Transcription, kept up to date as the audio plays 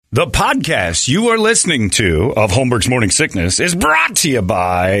The podcast you are listening to of Holmberg's Morning Sickness is brought to you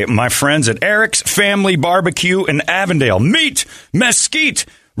by my friends at Eric's Family Barbecue in Avondale. Meet, mesquite,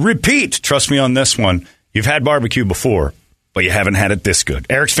 repeat. Trust me on this one. You've had barbecue before, but you haven't had it this good.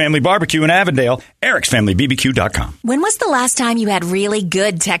 Eric's Family Barbecue in Avondale, ericsfamilybbq.com. When was the last time you had really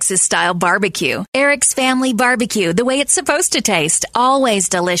good Texas-style barbecue? Eric's Family Barbecue, the way it's supposed to taste. Always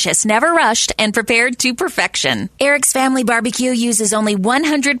delicious, never rushed, and prepared to perfection. Eric's Family Barbecue uses only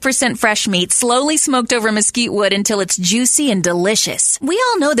 100% fresh meat, slowly smoked over mesquite wood until it's juicy and delicious. We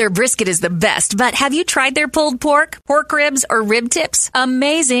all know their brisket is the best, but have you tried their pulled pork ribs, or rib tips?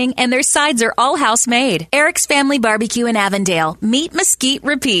 Amazing, and their sides are all house-made. Eric's Family Barbecue in Avondale. Meet, mesquite,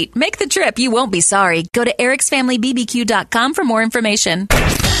 repeat. Make the trip. You won't be sorry. Go to ericsfamilybbq.com for more information.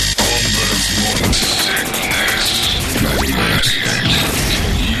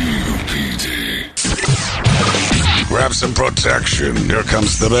 Grab some protection. Here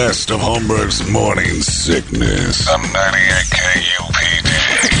comes the best of Holmberg's Morning Sickness on 98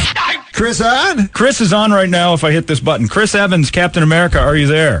 KUPD. Chris on? Chris is on right now if I hit this button. Chris Evans, Captain America, are you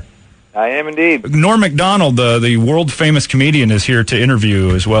there? I am indeed. Norm Macdonald, the world-famous comedian, is here to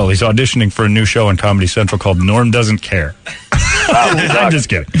interview as well. He's auditioning for a new show on Comedy Central called Norm Doesn't Care. I'm just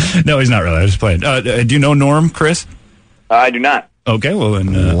kidding. No, he's not really. I was just playing. Do you know Norm, Chris? I do not. Okay, well,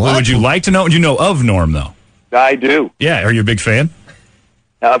 then what would you like to know? Do you know of Norm, though? I do. Yeah, are you a big fan?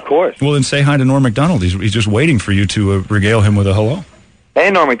 Of course. Well, then say hi to Norm Macdonald. He's just waiting for you to regale him with a hello. Hey,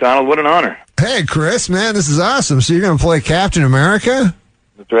 Norm Macdonald, what an honor. Hey, Chris, man, this is awesome. So you're going to play Captain America?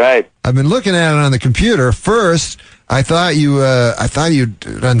 That's right. I've been looking at it on the computer. First, I thought you'd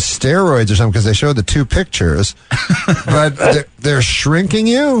done steroids or something because they showed the two pictures. But they're shrinking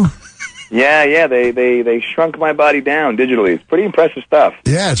you? Yeah, they shrunk my body down digitally. It's pretty impressive stuff.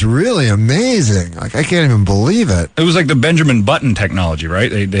 Yeah, it's really amazing. Like, I can't even believe it. It was like the Benjamin Button technology,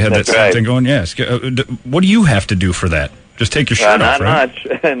 right? They had That's that right. thing going. Yes. What do you have to do for that? Just take your shirt off, right?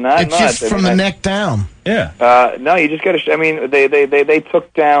 Not It's much. just from the neck down. Yeah. No, you just got to. I mean, they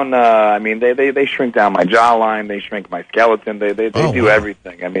took down. They shrink down my jawline. They shrink my skeleton. They do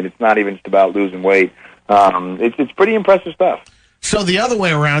everything. I mean, it's not even just about losing weight. It's pretty impressive stuff. So the other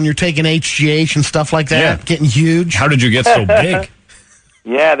way around, you're taking HGH and stuff like that, getting huge. How did you get so big?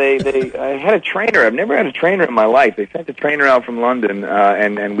 Yeah, I had a trainer. I've never had a trainer in my life. They sent a trainer out from London,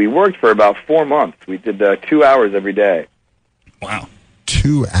 and we worked for about 4 months. We did 2 hours every day. Wow.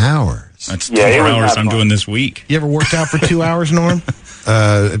 2 hours. That's 2 hours I'm doing this week. You ever worked out for 2 hours, Norm?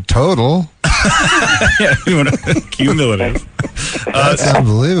 Total. Yeah, cumulative. That's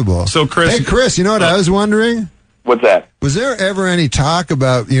unbelievable. So, Chris. Hey, Chris, you know what I was wondering? What's that? Was there ever any talk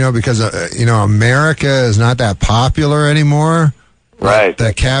about, because, America is not that popular anymore? Right.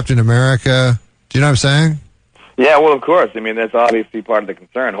 That Captain America. Do you know what I'm saying? Yeah, well, of course. I mean, that's obviously part of the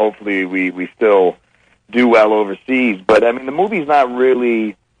concern. Hopefully we still do well overseas. But, I mean, the movie's not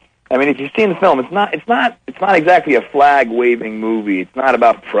really... I mean, if you've seen the film, it's not exactly a flag-waving movie. It's not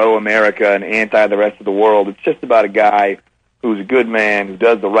about pro-America and anti the rest of the world. It's just about a guy who's a good man, who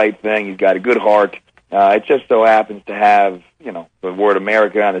does the right thing. He's got a good heart. It just so happens to have, the word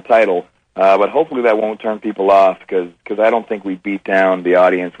America on the title. But hopefully that won't turn people off because I don't think we beat down the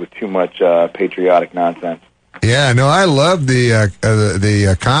audience with too much patriotic nonsense. Yeah, no, I loved the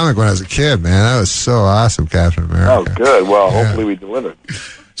comic when I was a kid, man. That was so awesome, Captain America. Oh, good. Well, hopefully we delivered.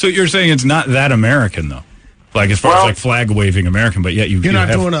 So you're saying it's not that American, though? Like, as far as like flag-waving American, but yet you're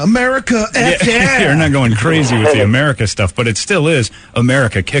not doing America, You're not going crazy with the America stuff, but it still is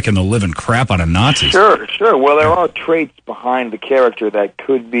America kicking the living crap out of Nazis. Sure. Well, there are traits behind the character that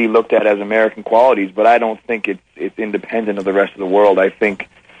could be looked at as American qualities, but I don't think it's independent of the rest of the world. I think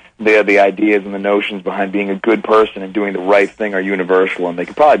the ideas and the notions behind being a good person and doing the right thing are universal, and they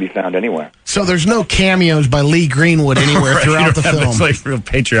could probably be found anywhere. So there's no cameos by Lee Greenwood anywhere Right, throughout the film? It's like a real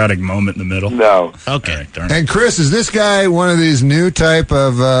patriotic moment in the middle. No. Okay. Right, darn it. And Chris, is this guy one of these new type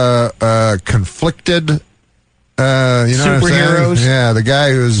of conflicted superheroes? Yeah, the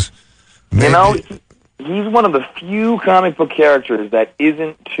guy who's... He's one of the few comic book characters that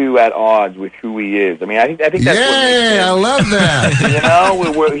isn't too at odds with who he is. I mean, I think that's what makes him. I love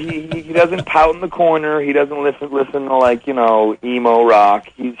that. where he doesn't pout in the corner. He doesn't listen to like emo rock.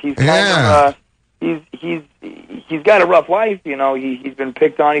 He's kind of he's got a rough life. He's been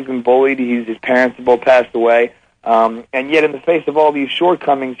picked on. He's been bullied. His parents have both passed away. And yet, in the face of all these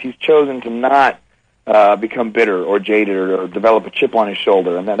shortcomings, he's chosen to not become bitter or jaded or develop a chip on his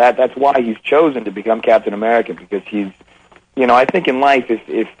shoulder, and that's why he's chosen to become Captain America, because he's, I think in life,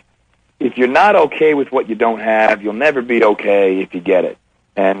 if you're not okay with what you don't have, you'll never be okay if you get it,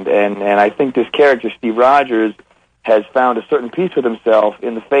 and I think this character, Steve Rogers, has found a certain peace with himself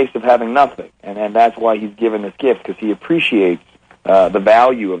in the face of having nothing, and that's why he's given this gift, because he appreciates the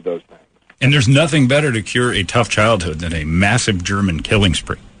value of those things. And there's nothing better to cure a tough childhood than a massive German killing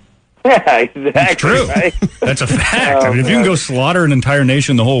spree. Yeah, exactly. It's true. Right? That's a fact. I mean, if you can go slaughter an entire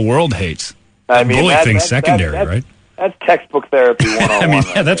nation the whole world hates, I mean, bully thing's secondary, right? That's textbook therapy 101. I mean,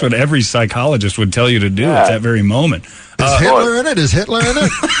 yeah, that's what every psychologist would tell you to do at that very moment. Is Hitler in it? Is Hitler in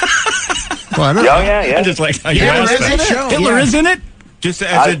it? Well, I don't know. Yeah. I just like how you Yeah, asked that's that. it. Hitler is in it? Just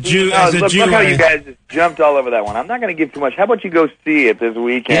as a Jew, look how you guys just jumped all over that one. I'm not going to give too much. How about you go see it this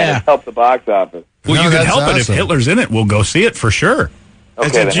weekend and help the box office? Well, No, you can that's help it if awesome. Hitler's in it. We'll go see it for sure.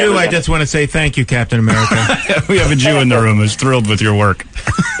 as a Jew, I just want to say thank you, Captain America. We have a Jew in the room who's thrilled with your work.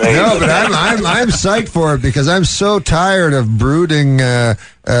 No, but I'm psyched for it because I'm so tired of brooding. The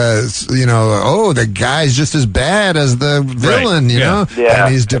guy's just as bad as the villain, you know, Yeah.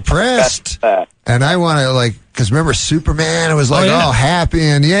 and he's depressed. And I want to because remember Superman? It was all happy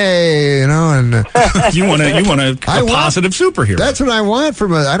and yay, and You want a I want- positive superhero. that's what I want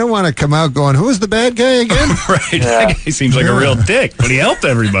from I don't want to come out going, who's the bad guy again? right. That guy seems like a real dick, but he helped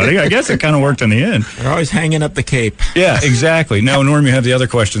everybody. I guess it kind of worked in the end. They're always hanging up the cape. Yeah, exactly. Now, Norm, you have the other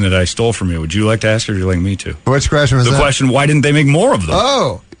question that I stole from you. Would you like to ask, or would you like me to? Which question was The that? question: why didn't they make more of them?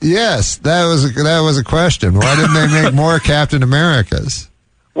 Oh, yes, that was a question. Why didn't they make more Captain Americas?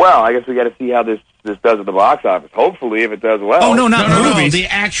 Well, I guess we got to see how this does at the box office. Hopefully, if it does well. Oh, no, not No, movies. the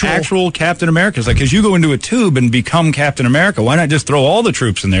actual Captain America's. Like, because you go into a tube and become Captain America. Why not just throw all the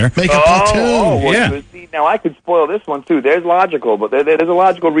troops in there? make a platoon. Well, Yeah. so see, now I could spoil this one too. There's logical, but there's a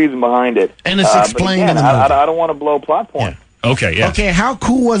logical reason behind it. And it's But explained again, in the movie. I don't want to blow plot points. Okay, yeah. Okay, how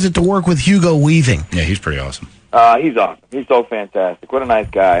cool was it to work with Hugo Weaving? Yeah, he's pretty awesome. He's awesome. He's so fantastic. What a nice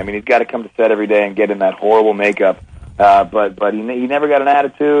guy. I mean, he's got to come to set every day and get in that horrible makeup. But he never got an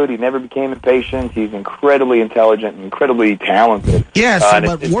attitude. He never became impatient. He's incredibly intelligent and incredibly talented. Yeah, and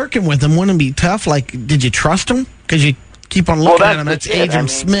but working with him wouldn't it be tough? Like, did you trust him? Because you keep on looking that's at him. That's just it. Agent I mean-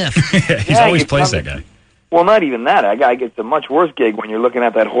 Smith. He's Yeah, always you plays come- that guy. Well, not even that. That guy gets a much worse gig when you're looking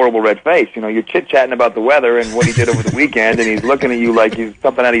at that horrible red face. You know, you're chit-chatting about the weather and what he did over the weekend, and he's looking at you like he's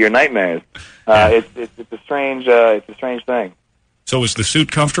something out of your nightmares. It's a strange thing. So was the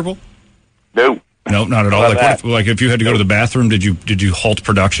suit comfortable? No. No, not at all. How Like, about what if you had to go to the bathroom, did you halt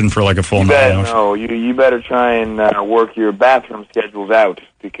production for like a full 9 hours? No, you better try and work your bathroom schedules out,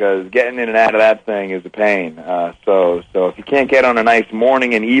 because getting in and out of that thing is a pain. So if you can't get on a nice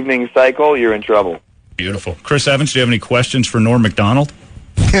morning and evening cycle, you're in trouble. Beautiful. Chris Evans, do you have any questions for Norm Macdonald?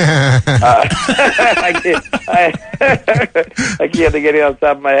 I can't think of anything off the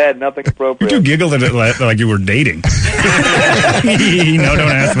top of my head. Nothing appropriate. You giggled at it like you were dating. No,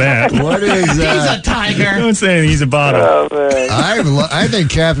 don't ask that. What is He's that? a tiger. Don't say anything. He's a bottom. Oh, man. I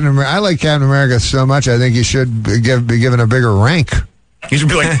think Captain America. I like Captain America so much. I think he should be given a bigger rank. He should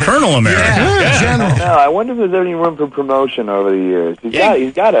be like Colonel America. Yeah. General. No, I wonder if there's any room for promotion over the years. He's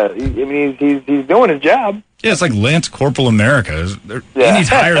doing his job. Yeah, it's like Lance Corporal America. He needs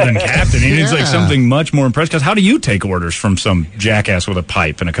higher than Captain. He needs like Yeah. something much more impressive. Because how do you take orders from some jackass with a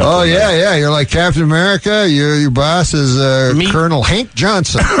pipe and a couple? Oh of yeah. You're like Captain America. Your boss is Colonel Hank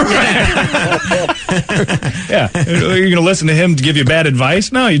Johnson. Yeah. You're going to listen to him to give you bad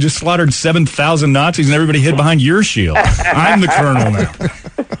advice? No, you just slaughtered 7,000 Nazis and everybody hid behind your shield. I'm the Colonel now.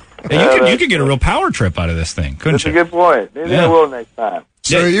 Yeah, you could get a real power trip out of this thing, couldn't That's a you? good point. Maybe I will next time.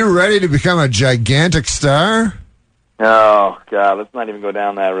 So are you ready to become a gigantic star? Oh, God, let's not even go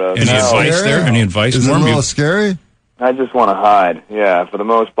down that road. Any No. advice there? Any advice? Is it a Norm? little scary? I just want to hide, yeah, for the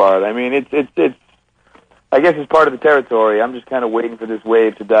most part. I mean, it's I guess it's part of the territory. I'm just kind of waiting for this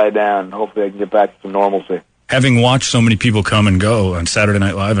wave to die down, and hopefully I can get back to some normalcy. Having watched so many people come and go on Saturday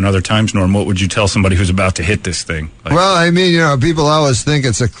Night Live and other times, Norm, what would you tell somebody who's about to hit this thing? Like, Well, I mean, people always think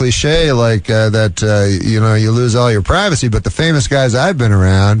it's a cliche like that, you lose all your privacy, but the famous guys I've been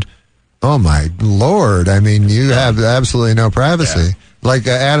around, oh my Lord, I mean, you have absolutely no privacy. Yeah. Like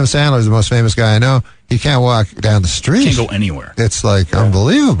Adam Sandler is the most famous guy I know. He can't walk down the street. can't go anywhere. It's like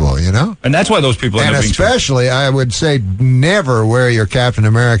unbelievable, And that's why those people end And up being especially, I would say, never wear your Captain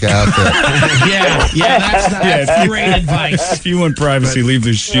America outfit. That's great advice. If you want privacy, leave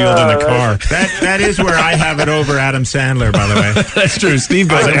the shield in the car. That is where I have it over Adam Sandler, by the way. That's true. Steve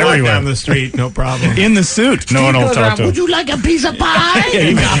goes I can walk everywhere. down the street, no problem. In the suit. No one will talk to Would him. you like a piece of pie? Yeah, he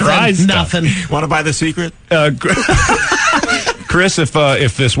even tries stuff. Nothing. Want to buy The Secret? Chris,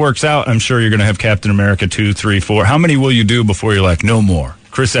 if this works out, I'm sure you're going to have Captain America 2, 3, 4. How many will you do before you're like, no more?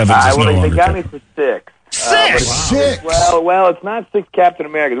 Chris Evans is no They longer. got me for 6. Six? Well, it's not 6 Captain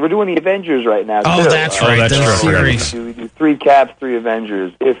Americas. We're doing the Avengers right now, Oh, too. that's Oh, right. that's the true. series. We do 3 Caps, 3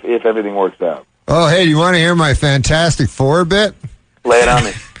 Avengers, if everything works out. Oh, hey, do you want to hear my Fantastic Four bit? Lay it on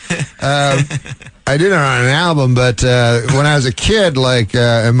me. I did it on an album, but when I was a kid,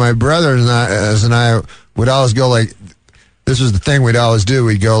 and my brother and I would always go like, this was the thing we'd always do.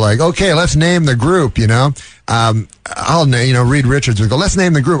 We'd go like, okay, let's name the group, Reed Richards would go, let's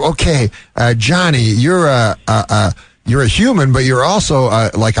name the group. Okay, Johnny, you're a human, but you're also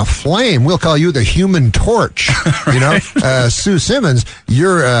like a flame. We'll call you the Human Torch. Sue Simmons,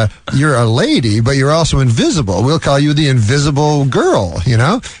 you're a lady, but you're also invisible. We'll call you the Invisible Girl.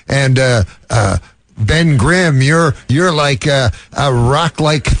 And Ben Grimm, you're like a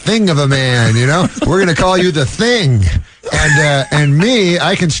rock-like thing of a man. We're gonna call you the Thing. And me,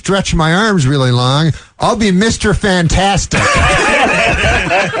 I can stretch my arms really long. I'll be Mr. Fantastic.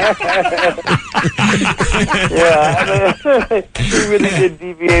 Yeah, you really did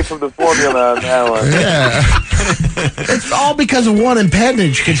deviate from the formula on that one. Yeah. It's all because of one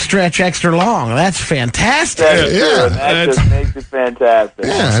appendage can stretch extra long. That's fantastic. That's true, and that just makes it fantastic.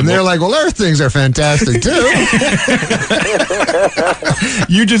 Yeah, and they're like, well, our things are fantastic, too.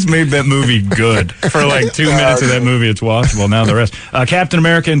 You just made that movie good. For like 2 minutes of that movie, it's watchable. Now the rest. Captain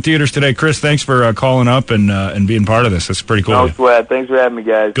America in theaters today. Chris, thanks for calling up and being part of this. That's pretty cool. No sweat. Thanks for having me,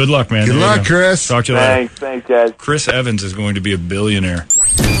 guys. Good luck, man. Good luck, Chris. Talk to you later. Thanks, guys. Chris Evans is going to be a billionaire.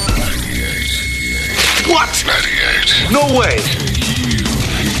 98. What? 98. No way.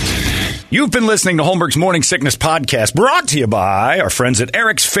 You've been listening to Holmberg's Morning Sickness Podcast, brought to you by our friends at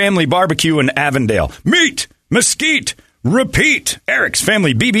Eric's Family Barbecue in Avondale. Meet, mesquite, repeat.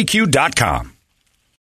 Eric'sFamilyBBQ.com.